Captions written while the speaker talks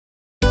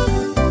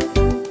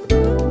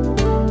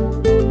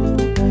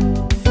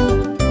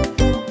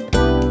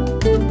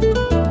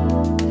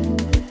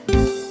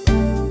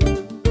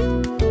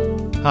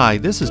Hi,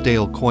 this is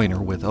Dale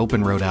Coyner with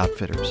Open Road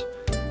Outfitters.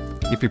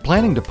 If you're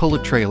planning to pull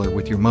a trailer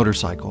with your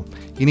motorcycle,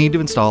 you need to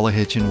install a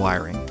hitch and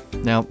wiring.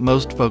 Now,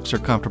 most folks are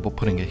comfortable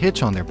putting a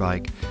hitch on their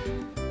bike,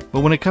 but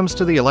when it comes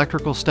to the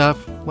electrical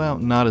stuff, well,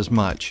 not as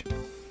much.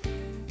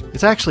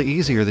 It's actually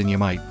easier than you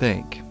might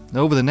think.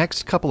 Over the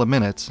next couple of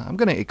minutes, I'm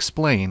going to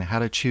explain how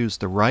to choose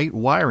the right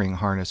wiring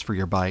harness for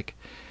your bike,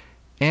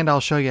 and I'll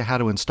show you how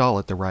to install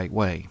it the right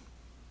way.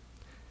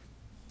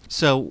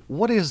 So,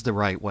 what is the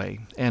right way,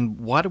 and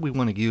why do we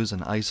want to use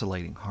an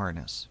isolating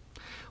harness?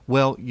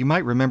 Well, you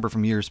might remember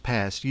from years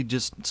past, you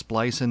just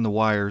splice in the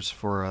wires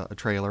for a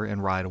trailer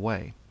and ride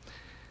away.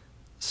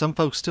 Some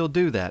folks still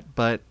do that,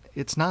 but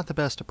it's not the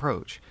best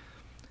approach.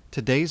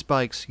 Today's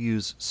bikes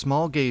use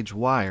small gauge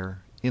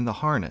wire in the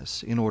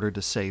harness in order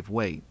to save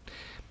weight.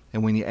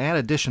 And when you add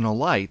additional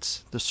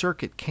lights, the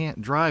circuit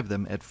can't drive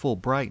them at full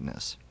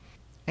brightness.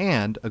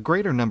 And a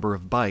greater number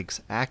of bikes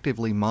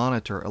actively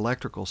monitor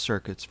electrical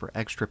circuits for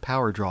extra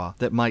power draw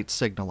that might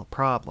signal a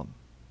problem.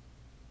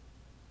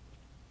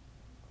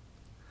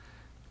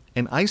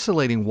 An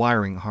isolating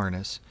wiring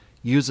harness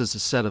uses a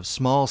set of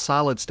small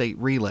solid-state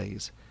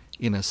relays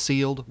in a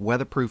sealed,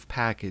 weatherproof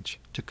package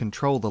to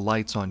control the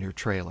lights on your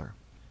trailer.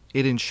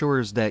 It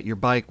ensures that your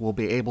bike will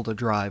be able to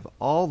drive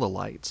all the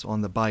lights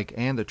on the bike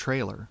and the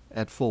trailer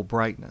at full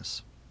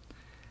brightness.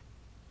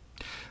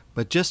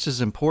 But just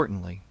as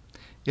importantly,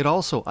 it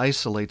also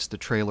isolates the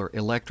trailer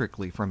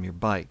electrically from your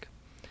bike.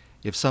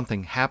 If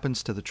something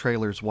happens to the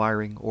trailer's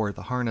wiring or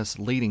the harness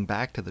leading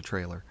back to the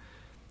trailer,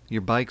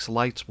 your bike's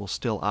lights will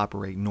still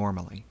operate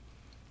normally.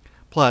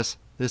 Plus,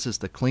 this is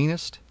the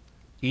cleanest,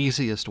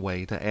 easiest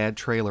way to add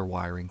trailer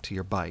wiring to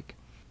your bike.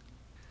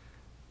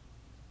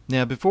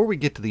 Now, before we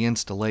get to the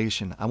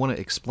installation, I want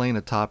to explain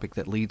a topic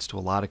that leads to a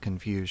lot of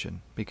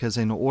confusion, because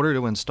in order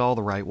to install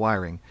the right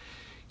wiring,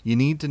 you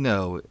need to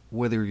know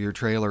whether your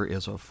trailer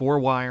is a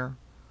 4-wire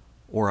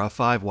or a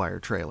 5-wire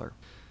trailer.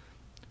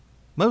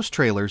 Most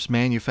trailers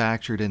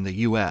manufactured in the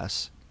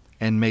U.S.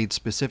 and made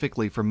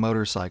specifically for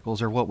motorcycles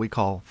are what we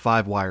call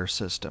 5-wire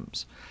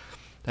systems.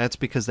 That's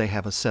because they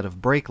have a set of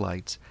brake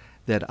lights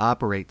that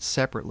operate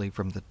separately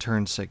from the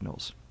turn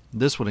signals.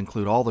 This would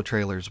include all the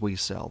trailers we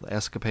sell, the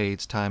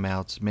Escapades,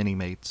 Timeouts,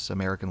 Mini-Mates,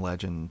 American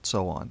Legend, and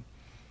so on.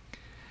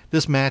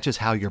 This matches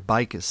how your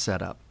bike is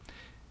set up.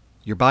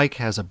 Your bike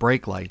has a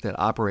brake light that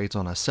operates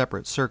on a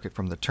separate circuit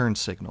from the turn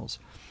signals,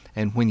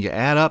 and when you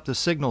add up the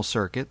signal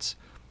circuits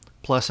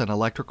plus an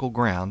electrical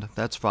ground,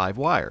 that's 5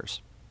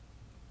 wires.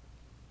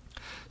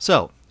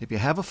 So, if you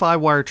have a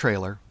 5-wire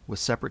trailer with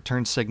separate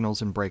turn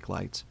signals and brake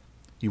lights,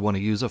 you want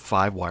to use a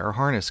 5-wire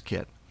harness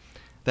kit.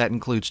 That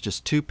includes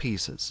just 2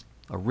 pieces,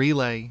 a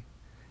relay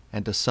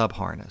and a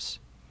sub-harness.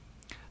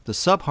 The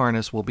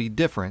sub-harness will be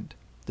different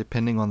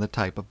depending on the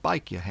type of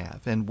bike you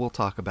have, and we'll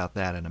talk about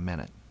that in a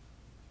minute.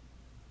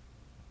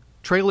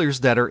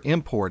 Trailers that are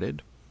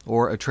imported,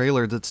 or a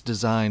trailer that's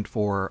designed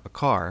for a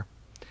car,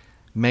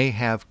 may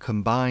have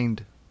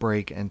combined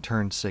brake and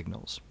turn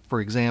signals.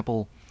 For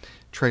example,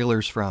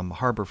 trailers from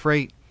Harbor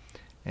Freight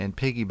and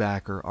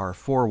Piggybacker are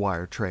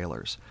 4-wire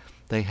trailers.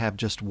 They have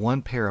just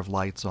one pair of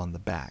lights on the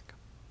back.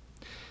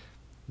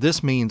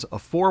 This means a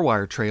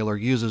 4-wire trailer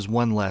uses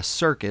one less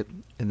circuit,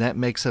 and that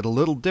makes it a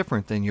little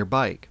different than your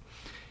bike.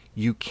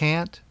 You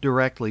can't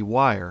directly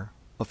wire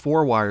a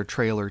 4-wire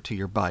trailer to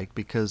your bike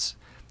because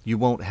you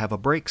won't have a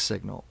brake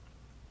signal.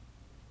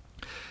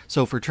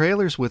 So for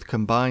trailers with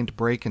combined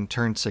brake and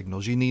turn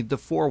signals, you need the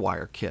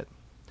 4-wire kit.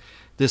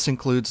 This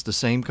includes the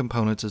same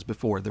components as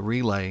before, the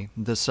relay,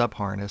 the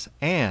sub-harness,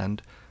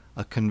 and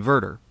a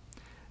converter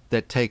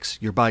that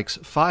takes your bike's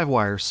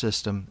 5-wire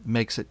system,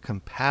 makes it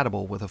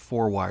compatible with a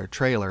 4-wire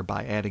trailer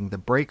by adding the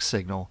brake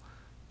signal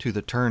to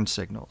the turn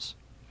signals.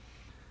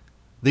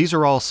 These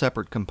are all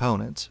separate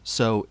components,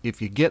 so if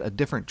you get a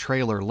different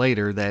trailer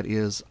later that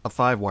is a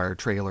 5-wire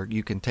trailer,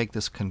 you can take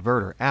this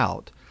converter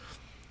out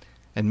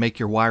and make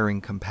your wiring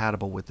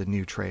compatible with the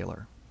new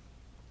trailer.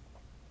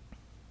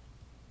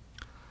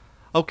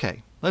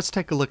 Okay, let's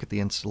take a look at the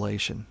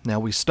installation.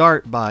 Now we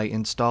start by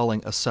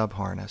installing a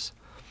sub-harness.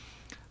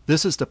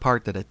 This is the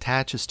part that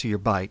attaches to your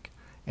bike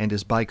and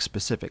is bike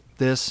specific.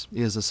 This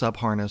is a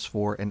sub-harness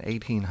for an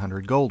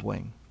 1800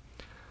 Goldwing.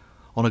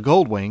 On a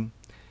Goldwing,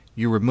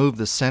 you remove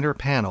the center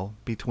panel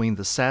between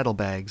the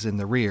saddlebags in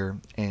the rear,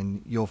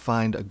 and you'll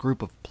find a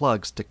group of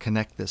plugs to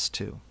connect this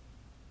to.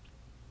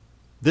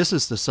 This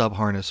is the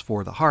sub-harness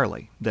for the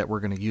Harley that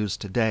we're going to use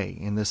today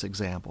in this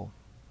example.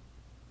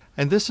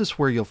 And this is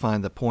where you'll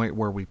find the point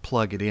where we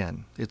plug it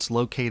in. It's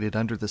located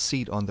under the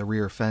seat on the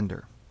rear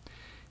fender.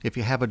 If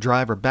you have a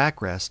driver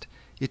backrest,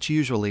 it's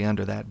usually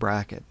under that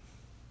bracket.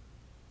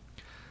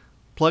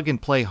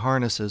 Plug-and-play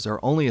harnesses are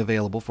only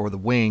available for the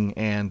wing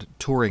and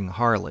touring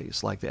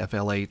Harleys like the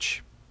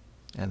FLH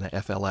and the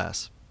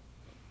FLS.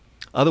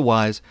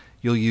 Otherwise,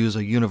 you'll use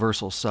a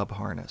universal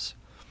sub-harness.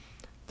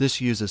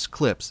 This uses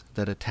clips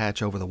that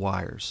attach over the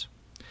wires.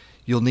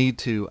 You'll need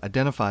to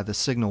identify the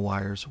signal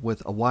wires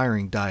with a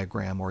wiring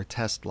diagram or a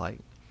test light.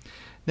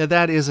 Now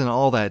that isn't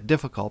all that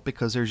difficult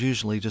because there's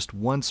usually just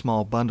one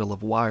small bundle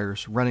of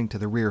wires running to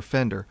the rear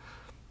fender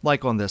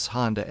like on this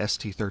Honda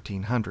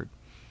ST1300.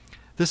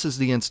 This is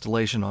the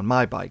installation on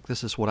my bike.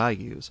 This is what I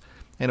use,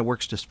 and it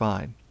works just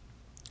fine.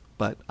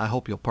 But I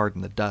hope you'll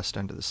pardon the dust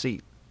under the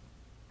seat.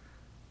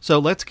 So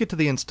let's get to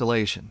the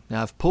installation.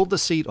 Now I've pulled the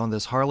seat on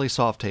this Harley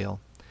Softail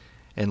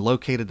and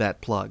located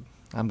that plug.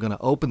 I'm going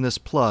to open this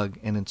plug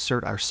and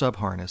insert our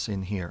sub-harness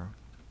in here.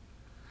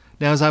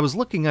 Now as I was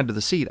looking under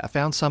the seat, I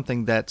found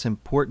something that's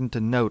important to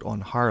note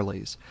on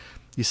Harleys.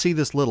 You see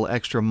this little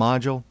extra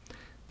module?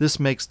 This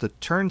makes the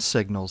turn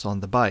signals on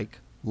the bike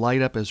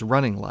light up as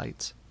running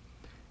lights,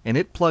 and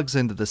it plugs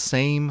into the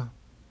same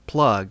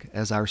plug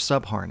as our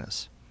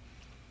sub-harness.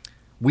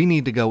 We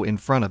need to go in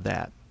front of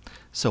that,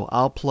 so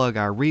I'll plug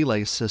our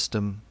relay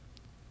system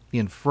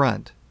in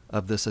front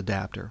of this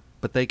adapter,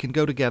 but they can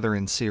go together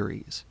in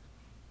series.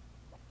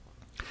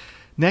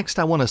 Next,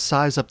 I want to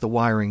size up the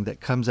wiring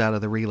that comes out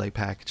of the relay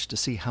package to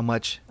see how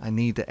much I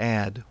need to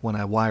add when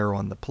I wire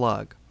on the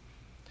plug.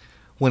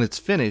 When it's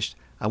finished,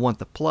 I want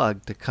the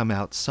plug to come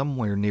out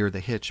somewhere near the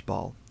hitch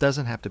ball.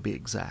 Doesn't have to be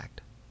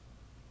exact.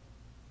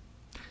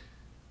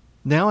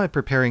 Now I'm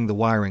preparing the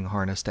wiring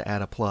harness to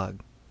add a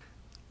plug.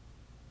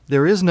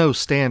 There is no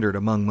standard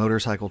among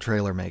motorcycle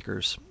trailer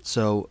makers,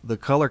 so the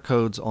color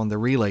codes on the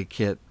relay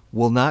kit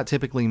will not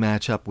typically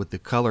match up with the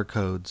color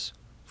codes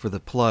for the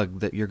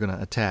plug that you're going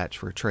to attach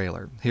for a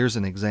trailer. Here's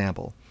an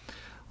example.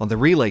 On the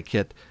relay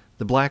kit,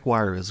 the black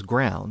wire is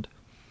ground,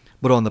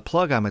 but on the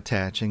plug I'm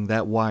attaching,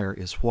 that wire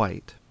is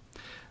white.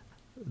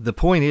 The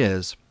point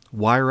is,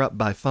 wire up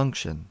by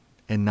function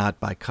and not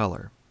by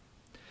color.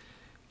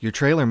 Your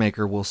trailer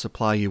maker will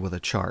supply you with a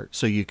chart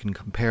so you can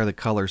compare the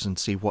colors and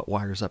see what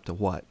wires up to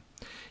what.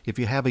 If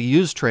you have a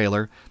used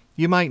trailer,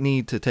 you might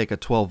need to take a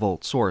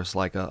 12-volt source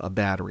like a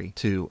battery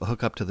to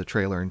hook up to the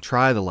trailer and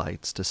try the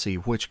lights to see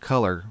which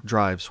color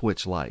drives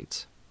which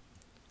lights.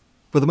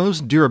 For the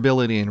most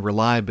durability and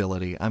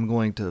reliability, I'm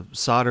going to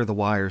solder the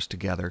wires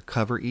together,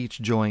 cover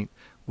each joint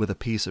with a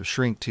piece of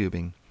shrink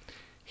tubing,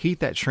 heat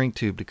that shrink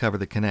tube to cover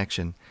the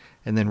connection,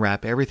 and then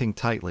wrap everything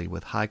tightly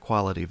with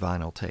high-quality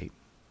vinyl tape.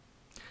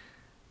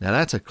 Now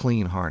that's a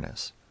clean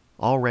harness,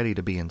 all ready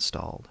to be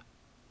installed.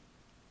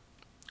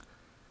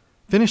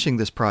 Finishing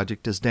this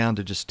project is down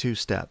to just 2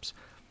 steps.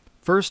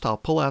 First, I'll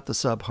pull out the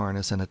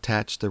sub-harness and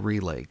attach the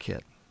relay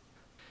kit.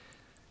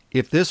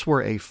 If this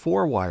were a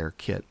 4-wire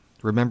kit,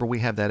 remember we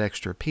have that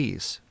extra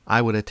piece,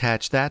 I would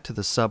attach that to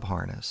the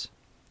sub-harness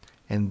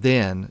and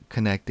then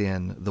connect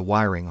in the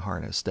wiring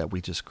harness that we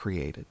just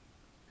created.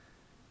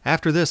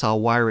 After this,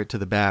 I'll wire it to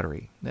the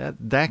battery.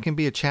 That can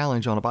be a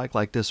challenge on a bike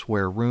like this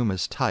where room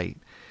is tight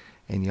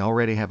and you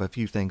already have a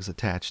few things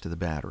attached to the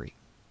battery.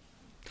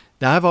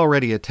 Now I've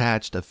already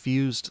attached a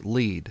fused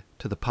lead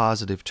to the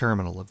positive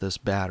terminal of this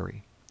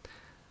battery.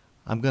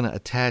 I'm going to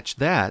attach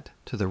that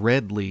to the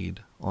red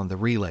lead on the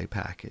relay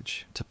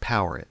package to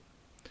power it.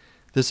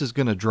 This is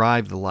going to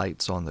drive the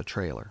lights on the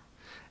trailer.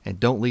 And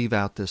don't leave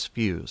out this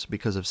fuse,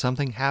 because if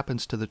something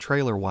happens to the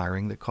trailer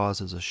wiring that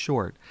causes a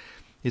short,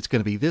 it's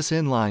going to be this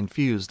inline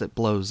fuse that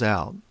blows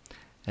out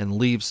and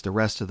leaves the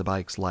rest of the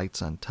bike's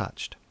lights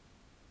untouched.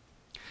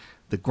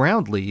 The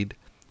ground lead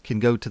can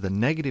go to the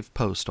negative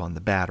post on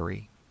the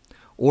battery,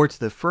 or to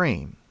the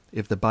frame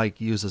if the bike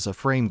uses a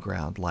frame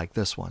ground like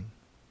this one.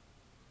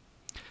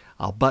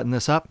 I'll button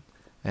this up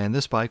and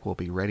this bike will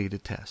be ready to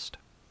test.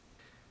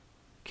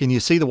 Can you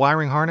see the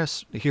wiring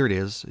harness? Here it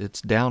is.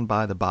 It's down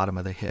by the bottom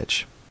of the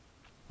hitch.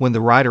 When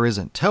the rider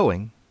isn't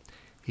towing,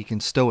 he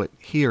can stow it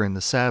here in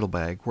the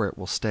saddlebag where it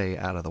will stay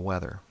out of the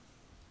weather.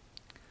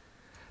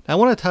 Now I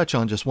want to touch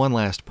on just one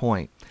last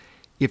point.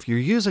 If you're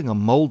using a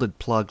molded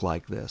plug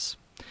like this,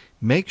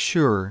 make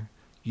sure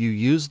you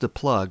use the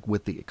plug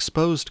with the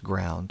exposed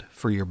ground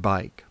for your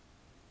bike.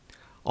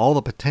 All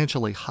the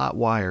potentially hot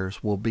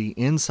wires will be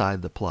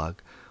inside the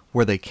plug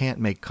where they can't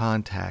make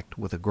contact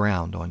with the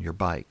ground on your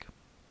bike.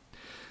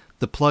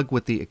 The plug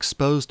with the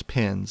exposed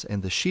pins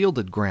and the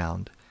shielded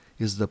ground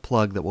is the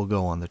plug that will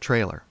go on the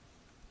trailer.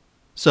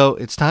 So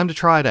it's time to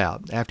try it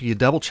out. After you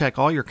double check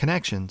all your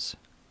connections,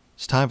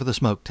 it's time for the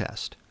smoke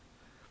test.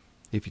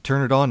 If you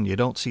turn it on and you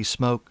don't see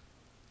smoke,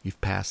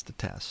 you've passed the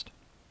test.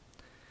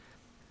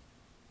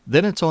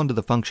 Then it's on to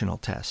the functional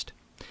test.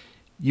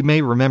 You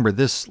may remember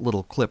this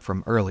little clip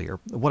from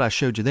earlier. What I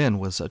showed you then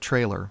was a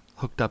trailer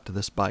hooked up to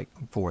this bike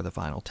for the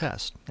final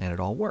test, and it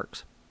all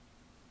works.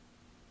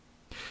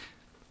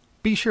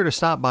 Be sure to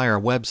stop by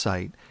our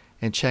website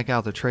and check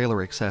out the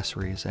trailer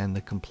accessories and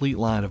the complete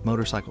line of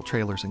motorcycle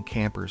trailers and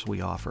campers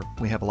we offer.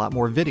 We have a lot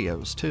more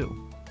videos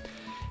too.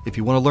 If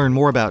you want to learn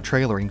more about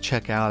trailering,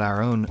 check out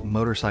our own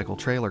motorcycle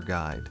trailer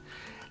guide.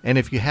 And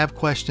if you have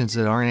questions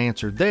that aren't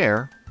answered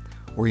there,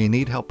 or you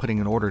need help putting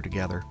an order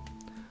together,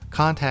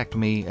 contact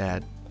me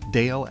at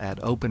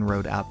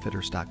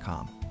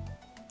dale@openroadoutfitters.com.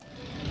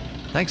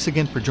 Thanks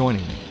again for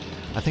joining me.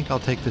 I think I'll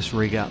take this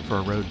rig out for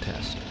a road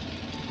test.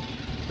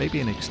 Maybe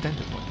an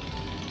extended one.